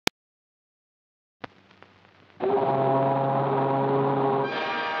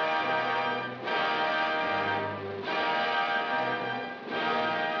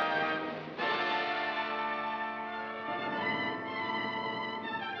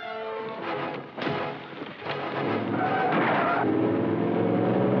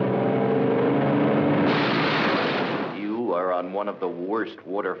One of the worst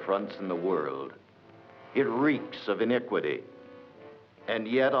waterfronts in the world. It reeks of iniquity. And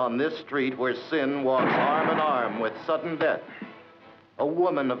yet on this street where sin walks arm in arm with sudden death, a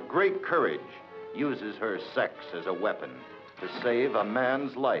woman of great courage uses her sex as a weapon to save a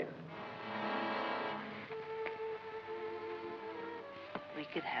man's life. We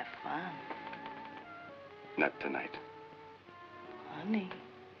could have fun. Not tonight. Honey,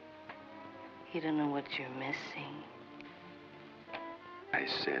 you don't know what you're missing. I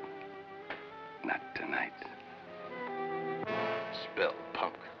said, not tonight. Spill,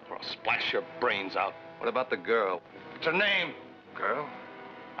 punk, or I'll splash your brains out. What about the girl? What's her name? Girl?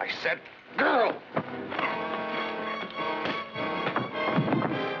 I said girl!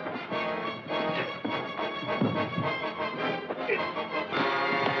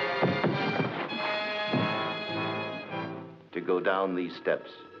 To go down these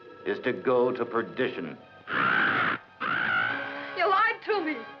steps is to go to perdition. You lied to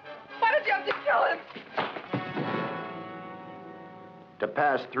me. Why did you have to kill him? To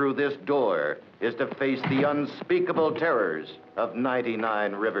pass through this door is to face the unspeakable terrors of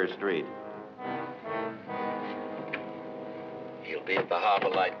 99 River Street. He'll be at the Harbor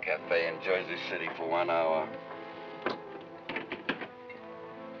Light Cafe in Jersey City for 1 hour.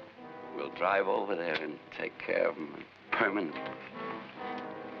 We'll drive over there and take care of him permanently.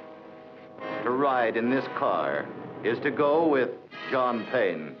 To ride in this car is to go with John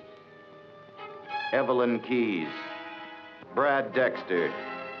Payne, Evelyn Keyes, Brad Dexter,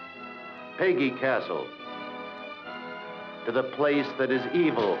 Peggie Castle, to the place that is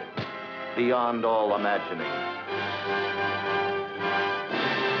evil beyond all imagining.